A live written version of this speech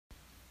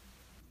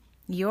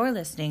You're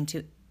listening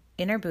to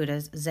Inner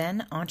Buddha's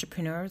Zen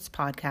Entrepreneurs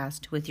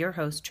Podcast with your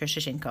host, Trisha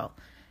Shinko,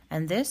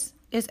 and this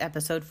is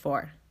episode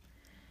 4.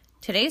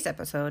 Today's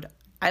episode,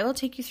 I will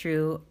take you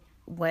through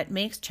what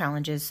makes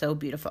challenges so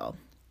beautiful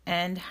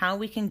and how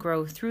we can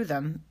grow through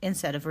them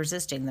instead of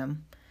resisting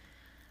them.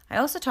 I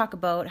also talk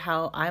about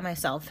how I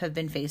myself have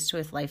been faced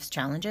with life's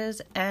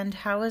challenges and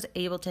how I was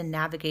able to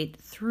navigate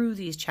through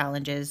these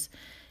challenges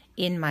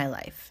in my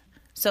life.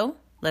 So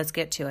let's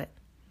get to it.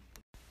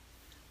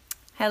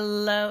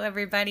 Hello,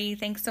 everybody.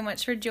 Thanks so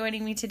much for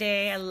joining me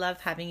today. I love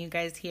having you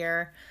guys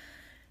here.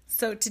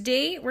 So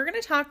today we're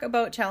going to talk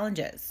about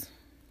challenges.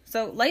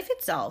 So life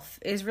itself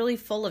is really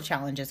full of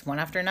challenges, one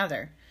after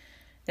another.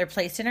 They're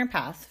placed in our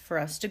path for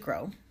us to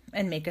grow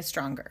and make us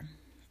stronger.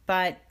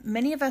 But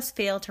many of us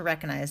fail to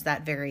recognize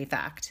that very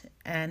fact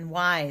and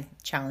why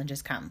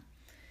challenges come.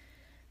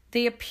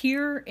 They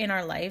appear in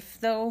our life,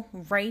 though,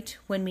 right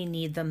when we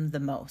need them the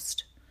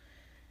most.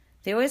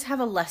 They always have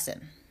a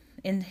lesson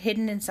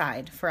hidden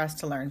inside for us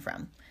to learn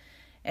from.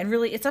 And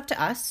really, it's up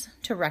to us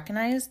to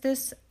recognize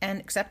this and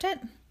accept it,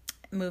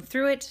 move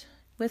through it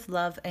with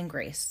love and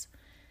grace.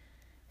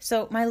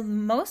 So my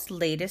most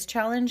latest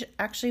challenge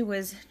actually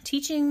was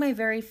teaching my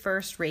very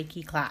first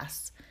Reiki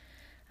class.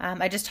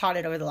 I just taught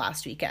it over the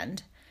last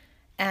weekend.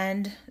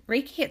 And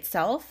Reiki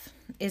itself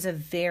is a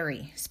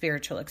very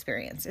spiritual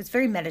experience. It's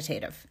very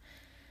meditative.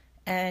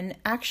 And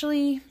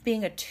actually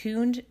being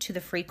attuned to the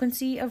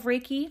frequency of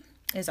Reiki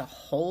is a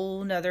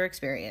whole nother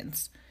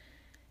experience.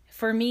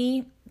 For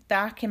me,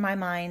 back in my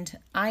mind,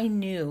 I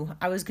knew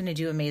I was going to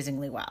do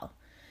amazingly well.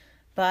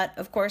 But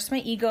of course, my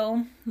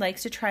ego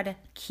likes to try to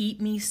keep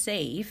me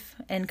safe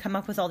and come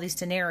up with all these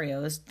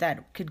scenarios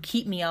that could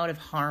keep me out of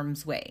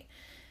harm's way.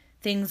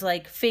 Things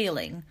like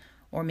failing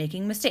or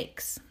making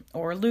mistakes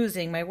or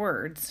losing my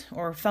words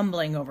or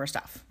fumbling over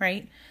stuff,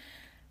 right?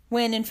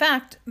 When in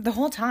fact, the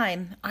whole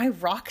time I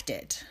rocked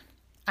it.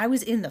 I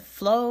was in the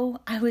flow.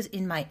 I was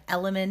in my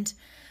element.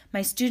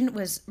 My student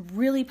was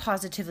really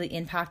positively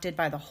impacted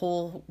by the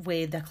whole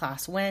way the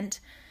class went.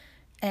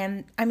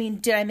 And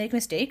did I make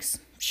mistakes?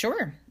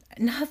 Sure.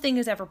 Nothing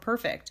is ever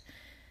perfect.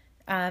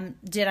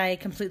 Did I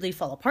completely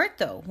fall apart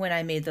though when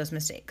I made those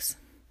mistakes?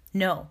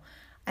 No.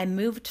 I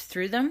moved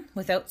through them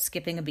without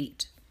skipping a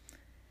beat.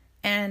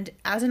 And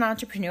as an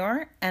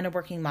entrepreneur and a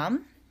working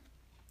mom,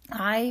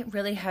 I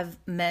really have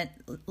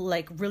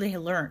really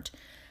learned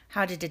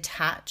how to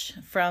detach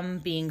from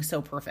being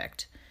so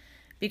perfect.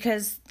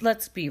 Because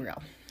let's be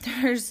real,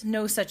 there's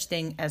no such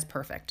thing as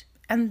perfect,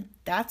 and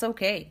that's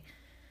okay.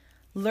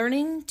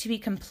 Learning to be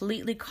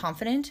completely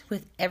confident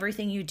with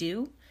everything you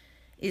do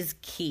is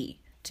key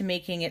to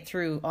making it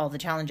through all the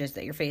challenges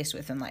that you're faced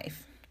with in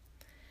life.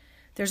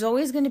 There's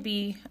always going to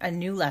be a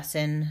new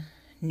lesson,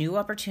 new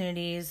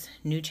opportunities,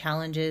 new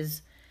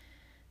challenges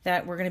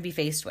that we're going to be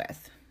faced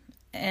with.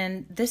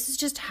 And this is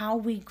just how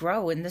we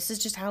grow, and this is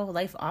just how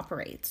life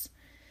operates.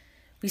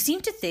 We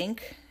seem to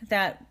think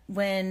that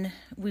when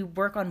we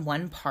work on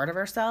one part of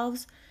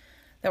ourselves,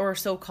 that we're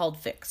so-called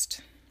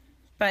fixed.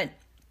 But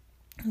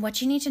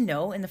what you need to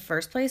know in the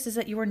first place is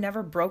that you were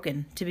never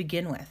broken to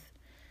begin with.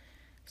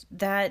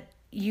 That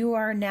you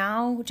are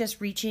now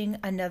just reaching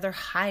another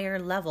higher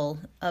level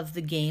of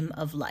the game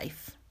of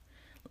life.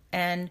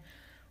 And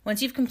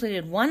once you've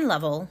completed one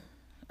level,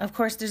 of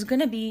course, there's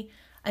going to be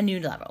a new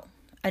level.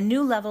 A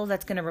new level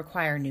that's going to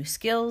require new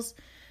skills,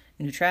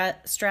 new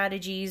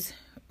strategies,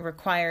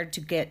 required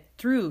to get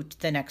through to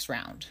the next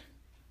round,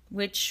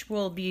 which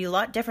will be a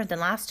lot different than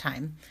last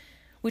time,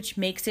 which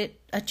makes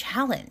it a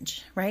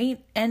challenge, right?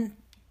 And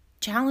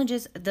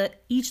challenges,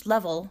 each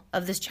level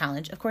of this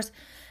challenge, of course,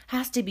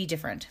 has to be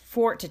different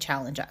for it to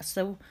challenge us.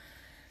 So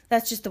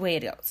that's just the way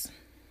it goes.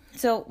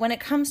 So when it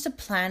comes to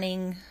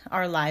planning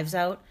our lives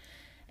out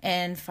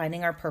and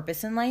finding our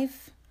purpose in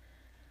life,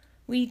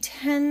 we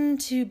tend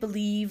to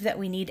believe that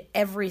we need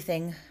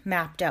everything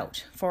mapped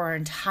out for our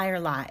entire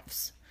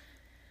lives,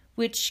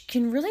 which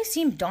can really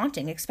seem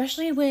daunting,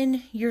 especially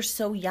when you're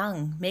so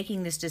young,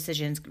 making these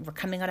decisions. We're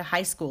coming out of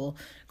high school,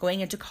 going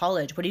into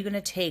college. What are you going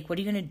to take? What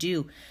are you going to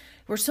do?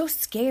 We're so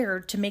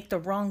scared to make the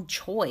wrong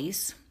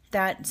choice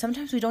that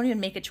sometimes we don't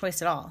even make a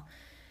choice at all.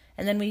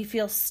 And then we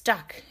feel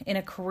stuck in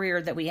a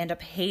career that we end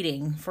up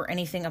hating for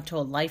anything up to a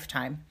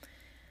lifetime.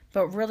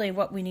 But really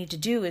what we need to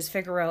do is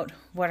figure out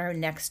what our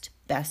next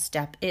best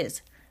step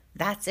is.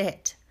 That's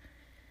it.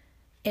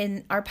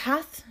 And our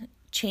path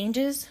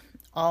changes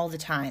all the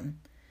time.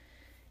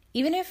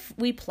 Even if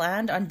we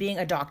planned on being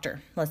a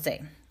doctor, let's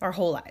say, our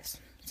whole lives.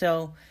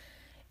 So,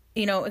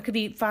 it could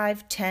be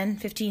 5, 10,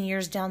 15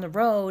 years down the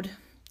road,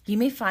 you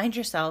may find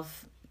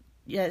yourself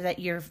that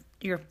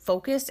your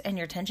focus and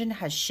your attention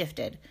has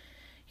shifted.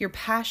 Your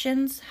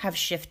passions have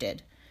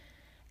shifted.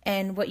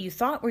 And what you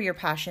thought were your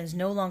passions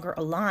no longer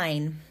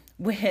align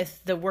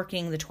with the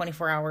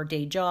 24-hour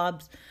day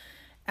jobs,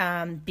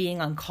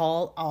 being on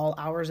call all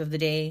hours of the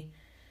day,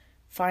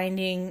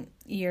 finding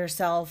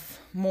yourself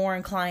more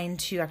inclined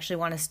to actually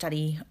want to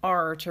study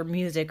art or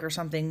music or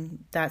something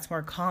that's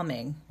more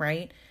calming,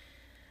 right?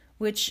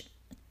 Which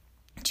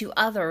to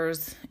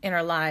others in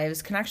our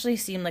lives can actually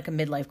seem like a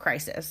midlife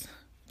crisis.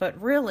 but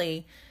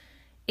really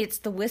it's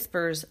the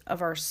whispers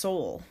of our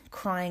soul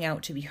crying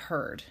out to be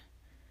heard.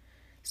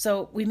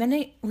 So we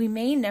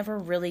may never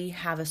really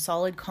have a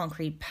solid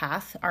concrete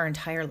path our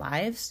entire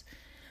lives,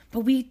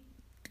 but we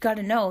got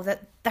to know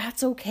that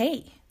that's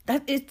okay.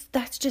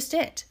 That's just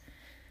it.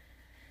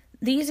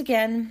 These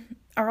again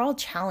are all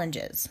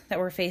challenges that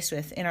we're faced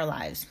with in our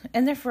lives,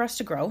 and they're for us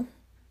to grow.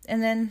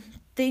 And then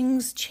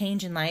things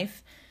change in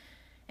life,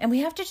 and we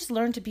have to just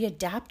learn to be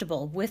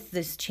adaptable with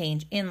this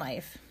change in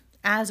life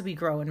as we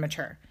grow and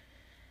mature.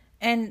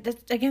 And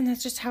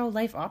that's just how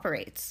life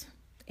operates.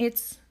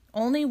 It's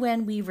only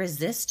when we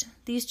resist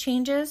these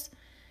changes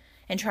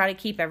and try to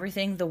keep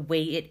everything the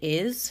way it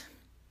is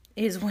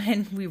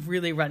when we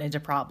really run into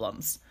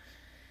problems.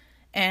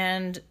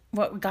 And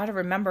what we got to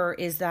remember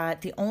is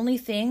that the only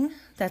thing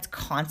that's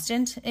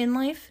constant in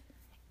life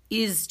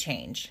is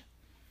change.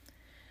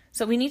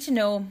 So we need to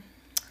know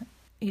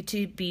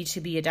to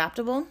be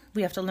adaptable.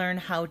 We have to learn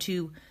how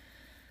to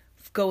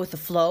go with the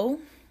flow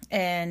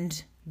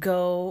and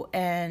go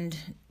and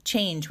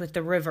change with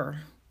the river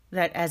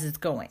that as it's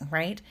going,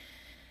 right?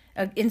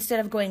 Instead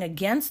of going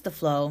against the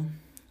flow,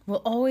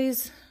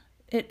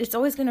 it's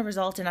always going to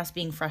result in us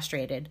being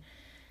frustrated,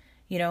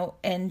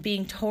 and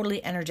being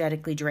totally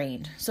energetically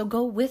drained. So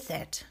go with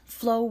it,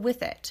 flow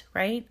with it,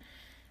 right?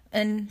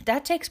 And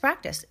that takes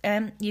practice.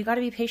 And you got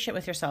to be patient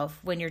with yourself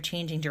when you're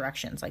changing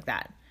directions like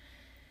that.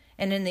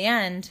 And in the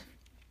end,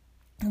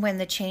 when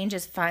the change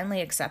is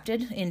finally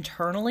accepted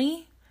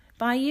internally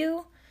by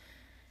you,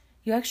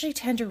 you actually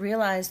tend to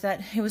realize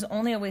that it was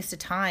only a waste of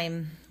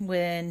time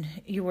when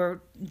you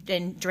were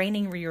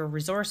draining your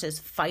resources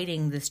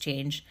fighting this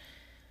change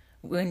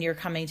when you're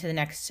coming to the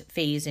next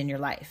phase in your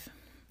life.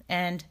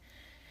 And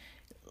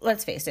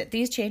let's face it,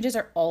 these changes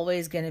are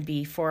always going to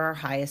be for our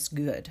highest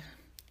good.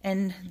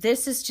 And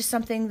this is just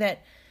something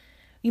that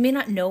you may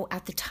not know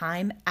at the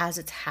time as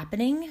it's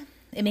happening.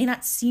 It may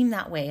not seem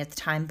that way at the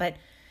time, but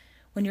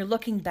when you're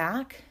looking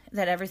back,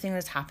 that everything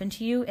that's happened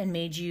to you and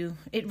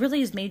it really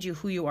has made you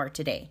who you are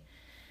today.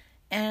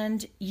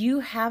 And you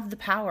have the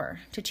power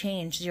to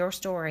change your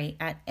story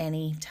at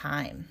any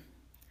time.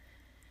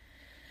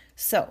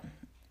 So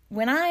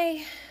when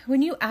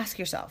you ask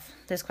yourself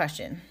this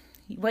question,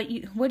 what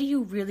do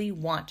you really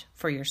want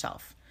for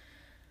yourself?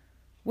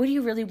 What do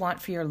you really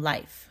want for your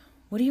life?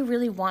 What do you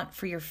really want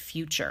for your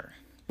future?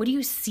 What do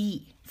you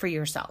see for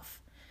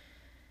yourself?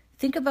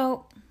 Think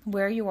about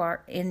where you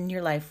are in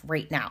your life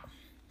right now.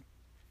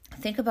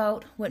 Think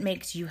about what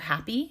makes you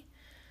happy,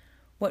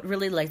 what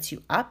really lights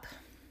you up,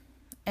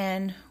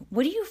 and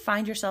what do you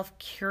find yourself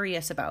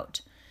curious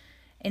about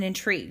and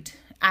intrigued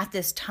at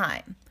this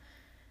time?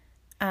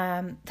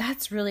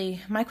 That's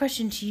really my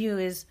question to you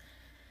is,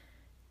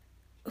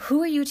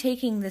 who are you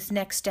taking this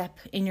next step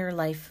in your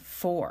life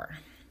for?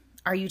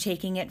 Are you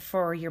taking it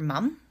for your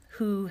mom,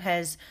 who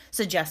has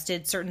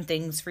suggested certain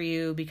things for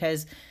you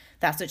because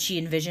that's what she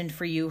envisioned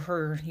for you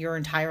your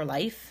entire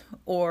life?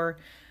 Or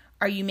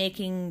are you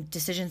making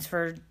decisions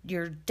for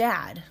your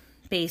dad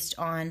based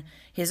on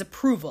his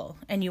approval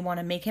and you want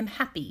to make him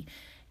happy?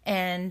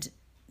 And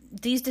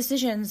these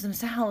decisions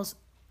themselves,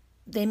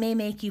 they may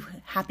make you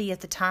happy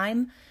at the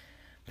time,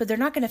 but they're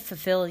not going to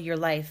fulfill your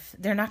life.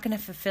 They're not going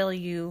to fulfill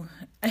you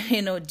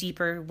in a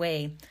deeper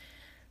way.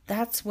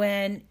 That's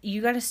when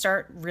you got to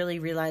start really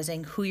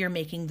realizing who you're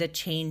making the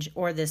change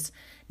or this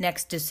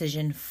next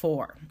decision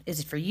for.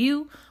 Is it for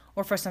you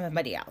or for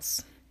somebody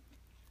else?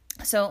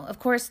 So, of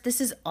course,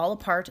 this is all a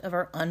part of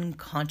our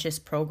unconscious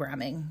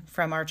programming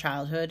from our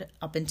childhood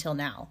up until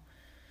now.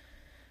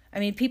 I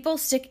mean, people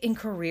stick in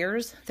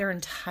careers their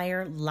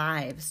entire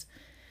lives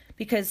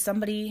because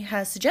somebody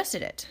has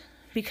suggested it,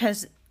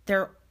 because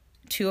they're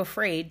too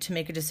afraid to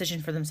make a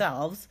decision for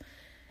themselves,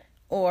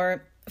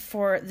 or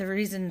for the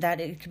reason that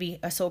it could be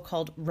a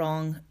so-called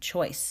wrong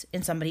choice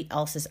in somebody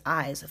else's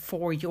eyes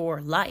for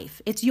your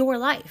life. It's your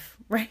life,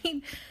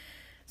 right?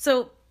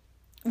 So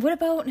what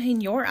about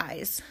in your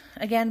eyes?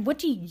 Again, what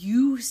do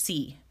you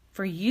see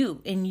for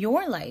you in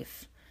your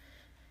life?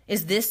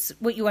 Is this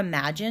what you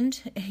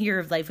imagined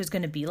your life was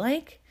going to be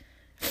like?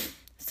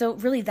 So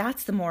really,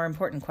 that's the more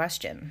important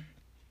question.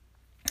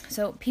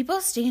 So people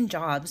stay in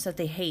jobs that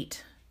they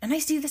hate. And I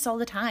see this all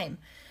the time.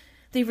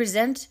 They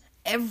resent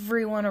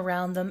everyone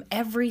around them,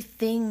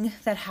 everything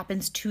that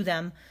happens to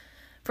them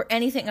for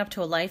anything up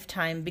to a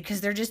lifetime,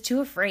 because they're just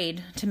too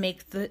afraid to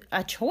make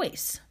a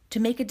choice, to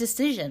make a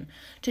decision,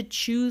 to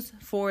choose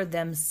for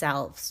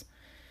themselves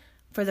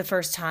for the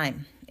first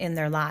time in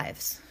their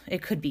lives.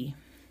 It could be.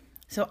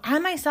 So I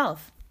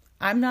myself,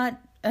 I'm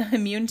not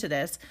immune to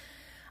this.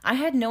 I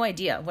had no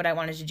idea what I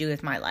wanted to do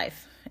with my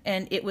life.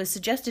 And it was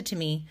suggested to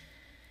me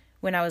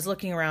when I was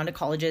looking around at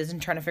colleges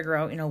and trying to figure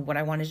out, what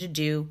I wanted to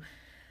do.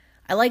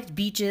 I liked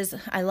beaches.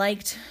 I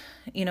liked,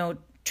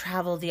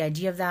 travel, the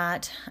idea of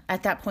that.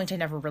 At that point, I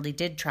never really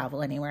did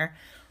travel anywhere.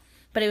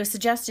 But it was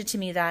suggested to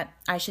me that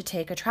I should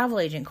take a travel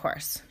agent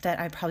course, that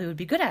I probably would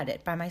be good at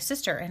it by my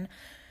sister. And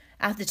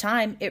at the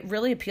time, it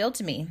really appealed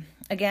to me.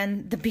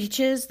 Again, the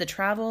beaches, the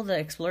travel, the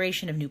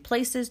exploration of new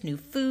places, new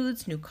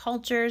foods, new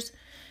cultures,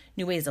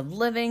 new ways of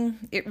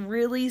living. It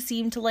really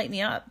seemed to light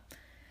me up.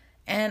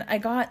 And I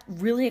got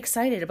really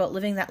excited about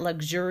living that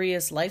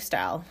luxurious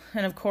lifestyle.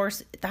 And of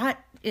course,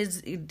 that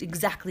is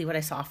exactly what I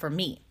saw for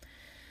me.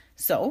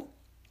 So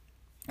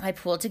I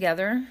pulled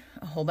together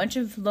a whole bunch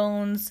of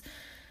loans,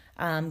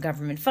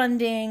 government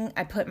funding.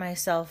 I put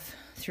myself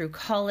through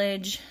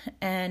college,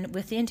 and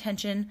with the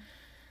intention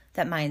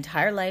that my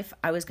entire life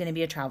I was going to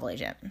be a travel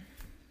agent.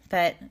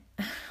 But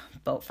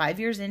about 5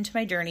 years into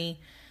my journey,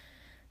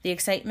 the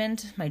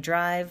excitement, my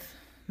drive,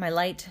 my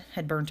light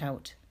had burnt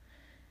out.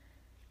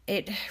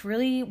 It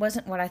really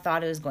wasn't what I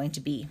thought it was going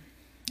to be.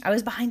 I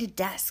was behind a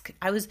desk.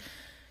 I was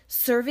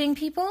serving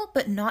people,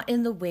 but not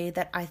in the way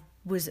that I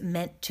was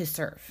meant to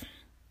serve,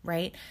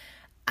 right?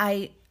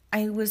 I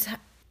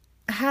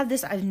had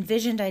this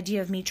envisioned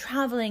idea of me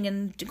traveling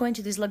and going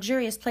to these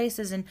luxurious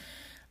places and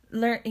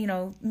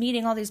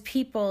meeting all these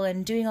people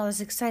and doing all this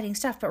exciting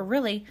stuff. But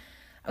really,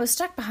 I was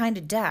stuck behind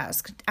a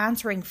desk,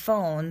 answering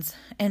phones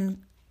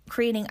and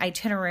creating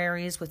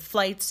itineraries with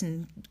flights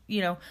and,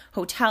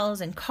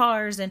 hotels and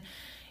cars and,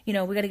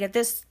 we got to get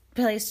this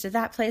place to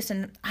that place.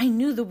 And I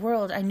knew the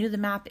world. I knew the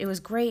map. It was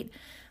great.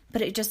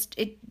 But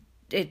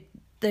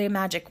the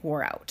magic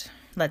wore out,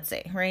 let's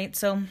say, right?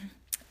 So,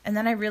 and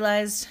then I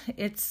realized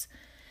it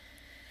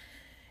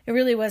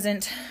really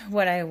wasn't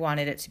what I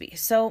wanted it to be.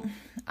 So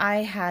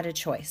I had a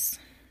choice.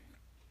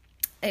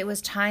 It was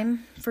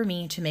time for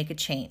me to make a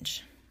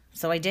change.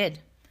 So I did.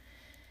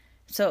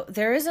 So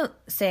there is a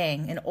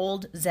saying, an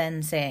old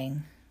Zen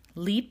saying,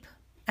 leap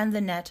and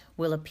the net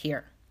will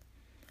appear.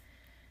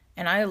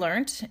 And I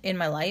learned in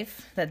my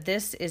life that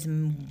this is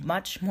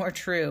much more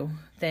true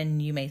than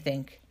you may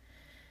think.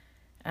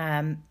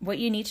 What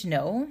you need to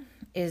know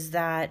is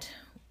that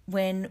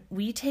when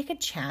we take a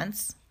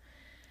chance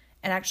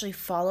and actually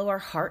follow our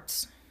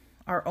hearts,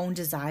 our own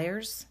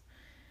desires,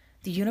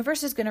 the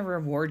universe is going to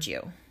reward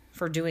you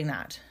for doing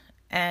that.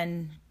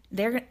 And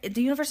the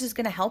universe is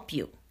going to help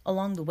you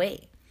along the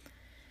way.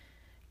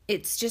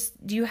 It's just,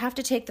 you have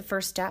to take the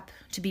first step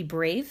to be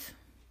brave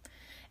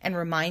and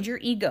remind your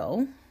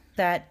ego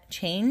that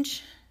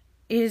change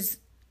is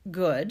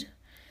good.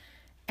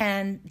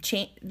 And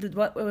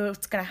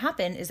what's going to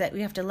happen is that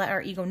we have to let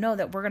our ego know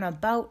that we're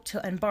about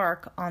to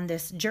embark on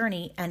this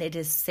journey and it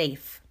is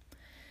safe.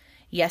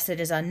 Yes, it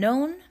is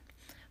unknown,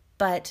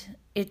 but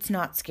it's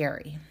not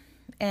scary.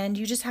 And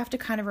you just have to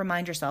kind of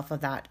remind yourself of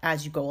that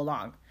as you go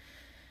along.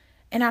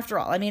 And after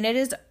all, it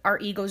is our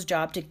ego's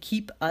job to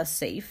keep us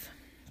safe,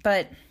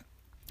 but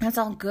that's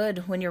all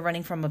good when you're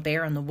running from a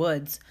bear in the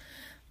woods.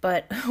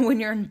 But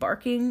when you're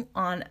embarking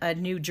on a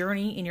new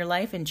journey in your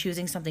life and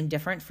choosing something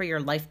different for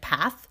your life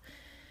path,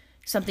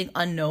 something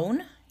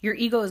unknown, your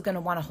ego is going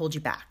to want to hold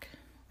you back,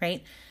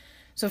 right?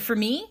 So for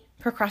me,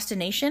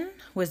 procrastination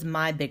was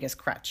my biggest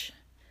crutch.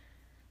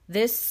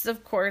 This,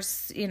 of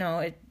course,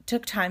 it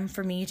took time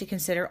for me to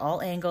consider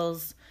all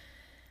angles,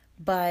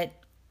 but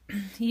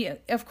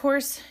of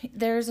course,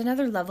 there's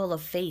another level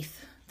of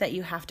faith that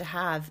you have to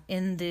have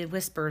in the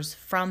whispers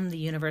from the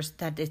universe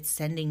that it's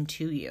sending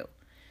to you.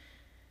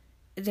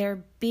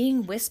 They're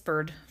being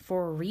whispered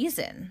for a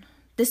reason.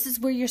 This is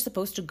where you're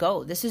supposed to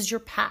go. This is your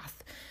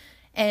path.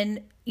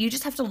 And you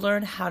just have to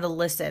learn how to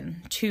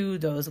listen to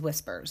those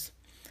whispers.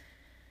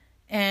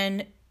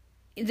 And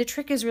the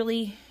trick is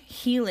really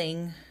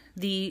hearing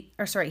these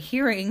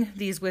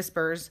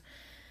whispers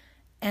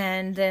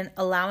and then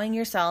allowing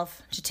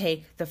yourself to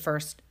take the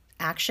first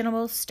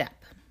actionable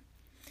step.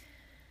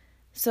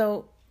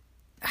 So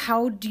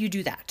how do you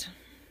do that?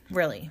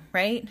 Really,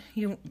 right?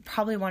 You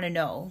probably want to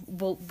know,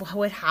 well,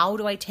 how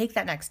do I take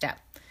that next step?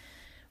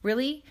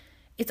 Really,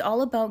 it's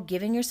all about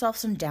giving yourself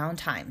some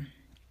downtime,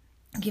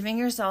 giving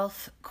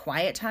yourself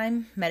quiet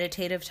time,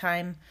 meditative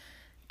time,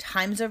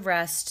 times of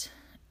rest,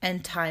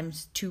 and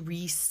times to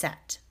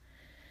reset.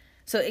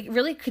 So it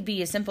really could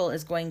be as simple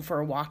as going for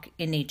a walk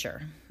in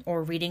nature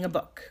or reading a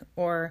book,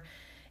 or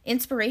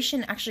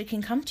inspiration actually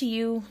can come to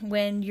you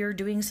when you're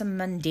doing some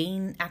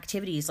mundane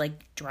activities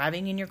like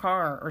driving in your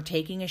car or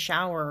taking a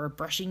shower or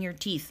brushing your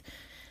teeth.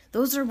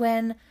 Those are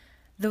when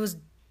those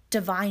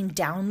divine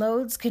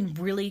downloads can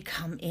really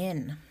come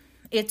in.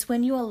 It's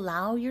when you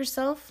allow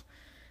yourself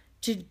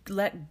to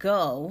let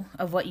go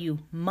of what you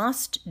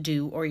must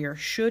do or your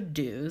should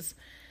do's,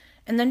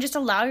 and then just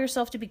allow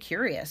yourself to be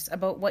curious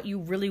about what you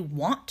really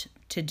want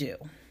to do.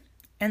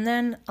 And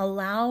then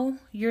allow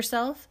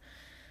yourself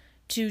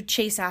to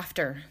chase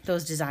after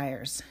those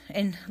desires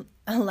and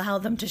allow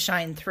them to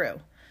shine through.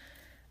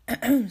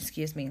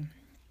 Excuse me.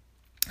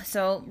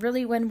 So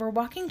really, when we're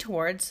walking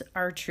towards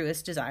our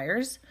truest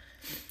desires,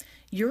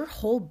 your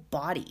whole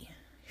body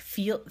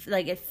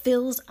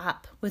fills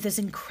up with this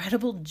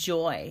incredible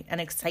joy and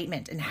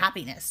excitement and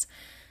happiness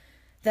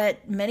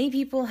that many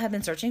people have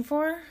been searching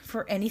for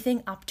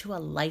anything up to a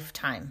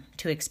lifetime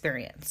to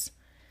experience.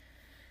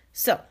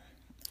 So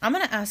I'm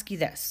going to ask you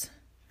this.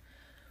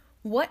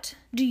 What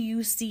do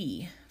you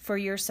see for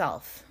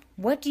yourself?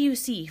 What do you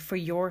see for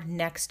your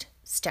next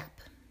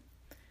step?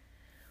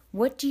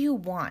 What do you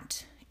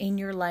want in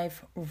your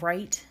life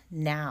right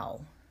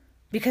now?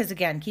 Because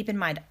again, keep in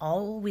mind,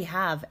 all we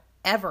have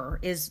ever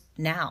is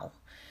now.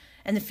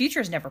 And the future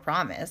is never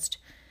promised.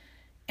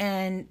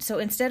 And so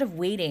instead of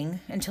waiting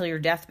until your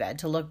deathbed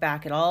to look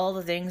back at all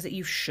the things that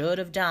you should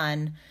have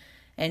done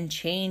and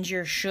change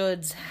your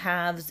shoulds,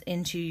 haves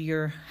into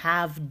your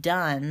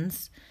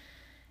have-dones,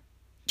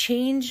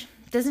 change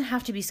doesn't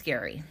have to be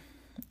scary.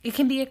 It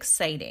can be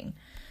exciting.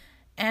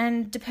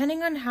 And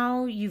depending on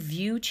how you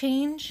view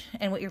change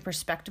and what your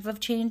perspective of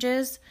change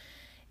is,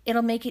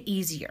 it'll make it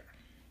easier.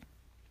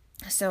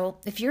 So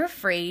if you're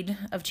afraid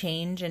of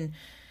change and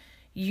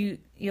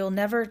you'll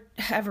never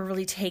ever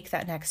really take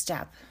that next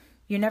step,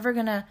 you're never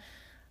going to,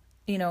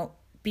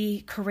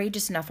 be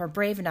courageous enough or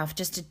brave enough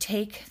just to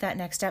take that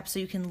next step so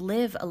you can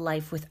live a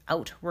life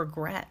without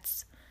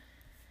regrets.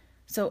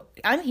 So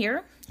I'm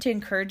here to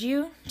encourage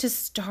you to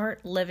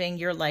start living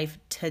your life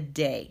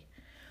today,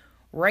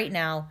 right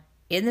now,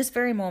 in this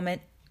very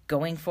moment,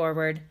 going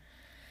forward.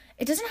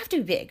 It doesn't have to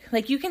be big.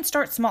 Like, you can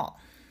start small,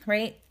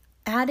 right?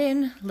 Add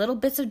in little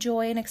bits of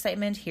joy and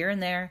excitement here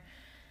and there,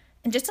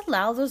 and just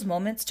allow those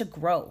moments to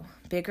grow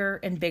bigger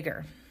and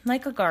bigger,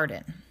 like a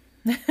garden.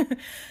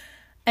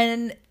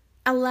 And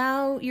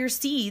allow your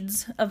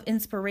seeds of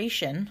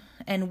inspiration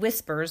and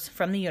whispers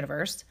from the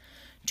universe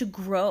to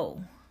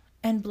grow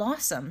and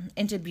blossom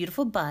into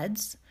beautiful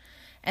buds.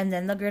 And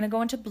then they're going to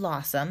go into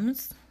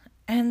blossoms.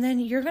 And then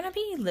you're going to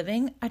be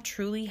living a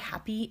truly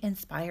happy,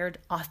 inspired,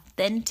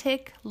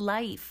 authentic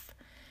life.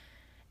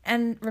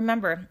 And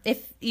remember,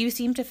 if you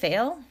seem to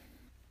fail,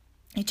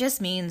 it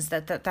just means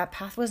that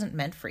path wasn't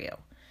meant for you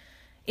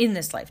in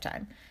this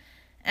lifetime.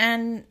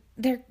 And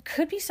there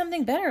could be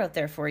something better out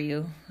there for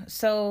you.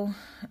 So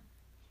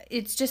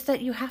it's just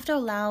that you have to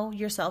allow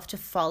yourself to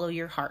follow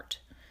your heart.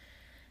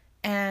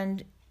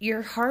 And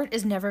your heart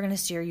is never going to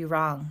steer you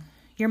wrong.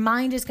 Your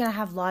mind is going to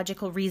have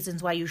logical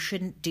reasons why you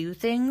shouldn't do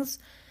things.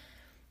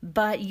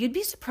 But you'd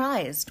be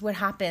surprised what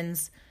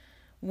happens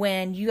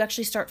when you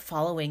actually start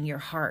following your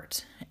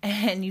heart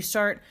and you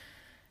start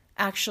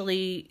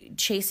actually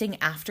chasing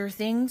after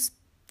things.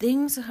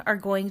 Things are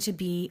going to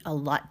be a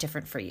lot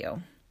different for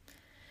you.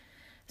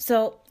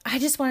 So I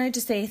just wanted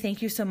to say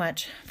thank you so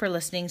much for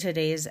listening to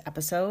today's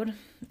episode.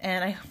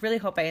 And I really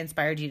hope I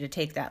inspired you to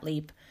take that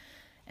leap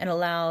and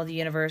allow the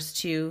universe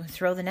to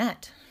throw the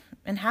net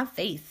and have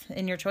faith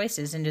in your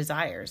choices and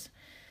desires.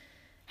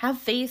 Have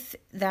faith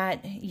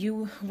that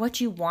what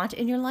you want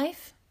in your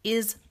life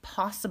is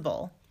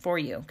possible for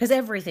you, because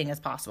everything is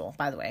possible,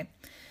 by the way.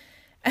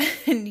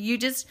 And you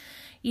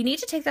need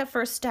to take that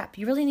first step.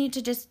 You really need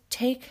to just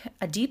take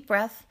a deep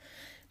breath,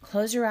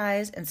 close your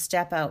eyes, and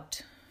step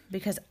out.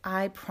 Because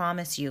I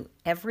promise you,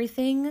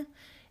 everything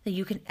that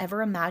you can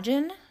ever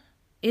imagine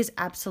is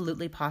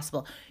absolutely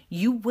possible.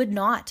 You would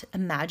not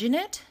imagine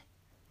it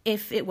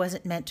if it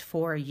wasn't meant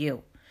for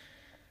you.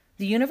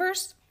 The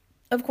universe,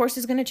 of course,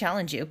 is going to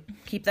challenge you.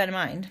 Keep that in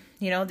mind.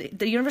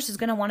 The universe is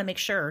going to want to make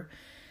sure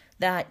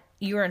that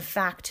you are in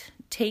fact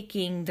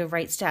taking the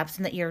right steps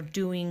and that you're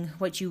doing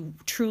what you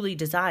truly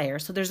desire.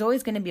 So there's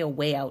always going to be a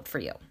way out for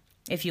you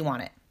if you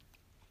want it.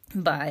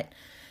 But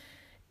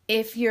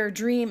if your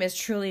dream is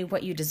truly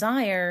what you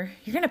desire,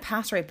 you're going to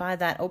pass right by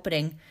that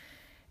opening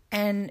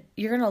and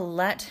you're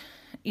going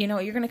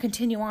to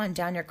continue on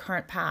down your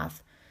current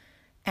path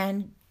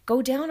and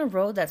go down a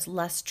road that's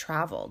less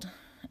traveled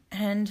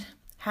and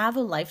have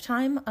a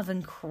lifetime of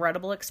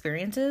incredible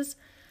experiences,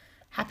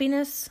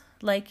 happiness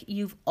like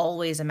you've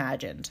always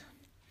imagined.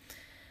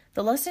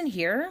 The lesson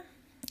here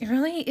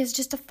really is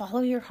just to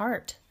follow your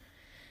heart.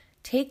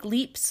 Take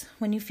leaps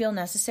when you feel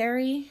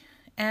necessary,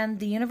 and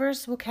the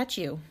universe will catch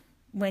you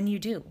when you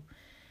do.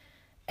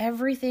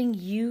 Everything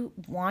you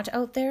want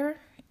out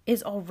there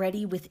is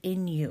already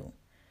within you.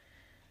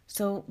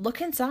 So look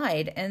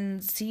inside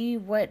and see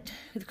what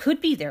could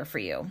be there for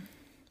you.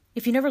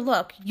 If you never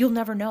look, you'll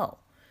never know,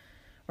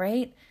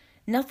 right?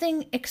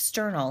 Nothing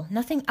external,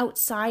 nothing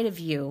outside of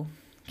you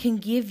can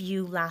give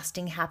you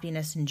lasting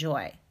happiness and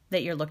joy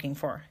that you're looking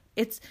for.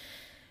 It's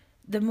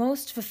the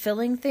most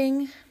fulfilling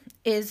thing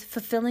is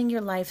fulfilling your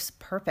life's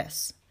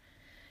purpose,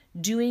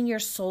 doing your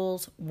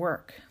soul's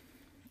work.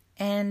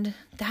 And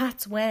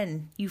that's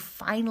when you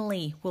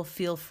finally will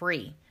feel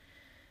free.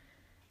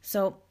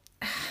 So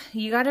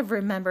you got to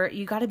remember,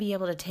 you got to be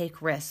able to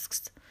take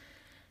risks.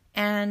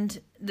 And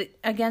the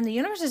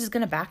universe is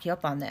going to back you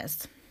up on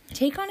this.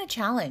 Take on a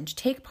challenge,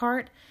 take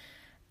part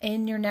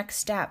in your next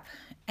step,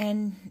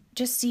 and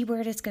just see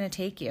where it's going to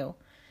take you.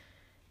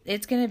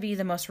 It's going to be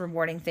the most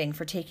rewarding thing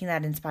for taking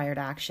that inspired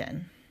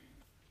action.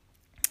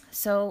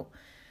 So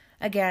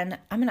again,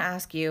 I'm going to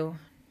ask you,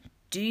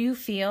 do you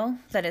feel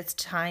that it's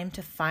time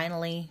to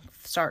finally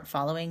start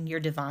following your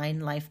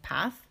divine life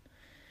path?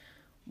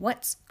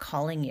 What's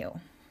calling you?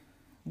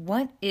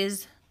 What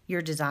is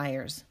your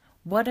desires?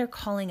 What are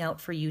calling out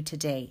for you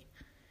today?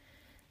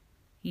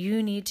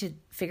 You need to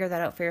figure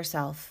that out for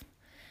yourself.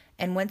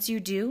 And once you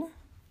do,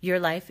 your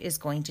life is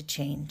going to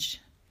change.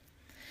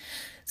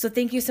 So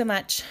thank you so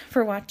much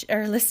for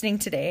listening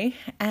today.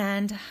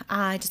 And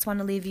I just want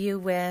to leave you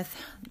with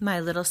my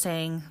little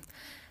saying,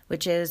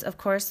 which is, of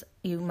course,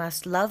 you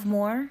must love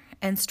more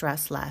and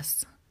stress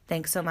less.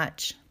 Thanks so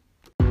much.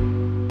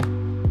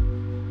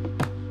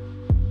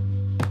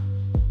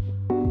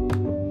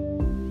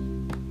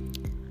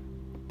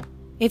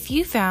 If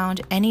you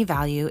found any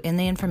value in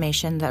the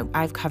information that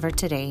I've covered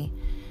today,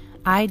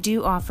 I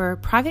do offer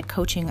private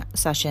coaching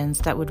sessions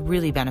that would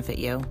really benefit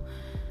you.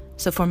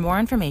 So for more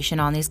information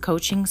on these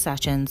coaching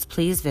sessions,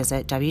 please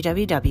visit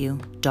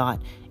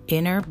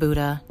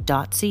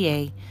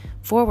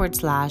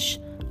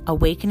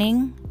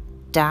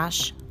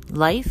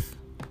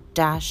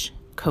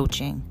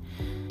www.innerbuddha.ca/awakening-life-coaching.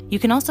 You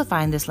can also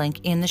find this link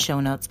in the show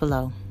notes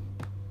below.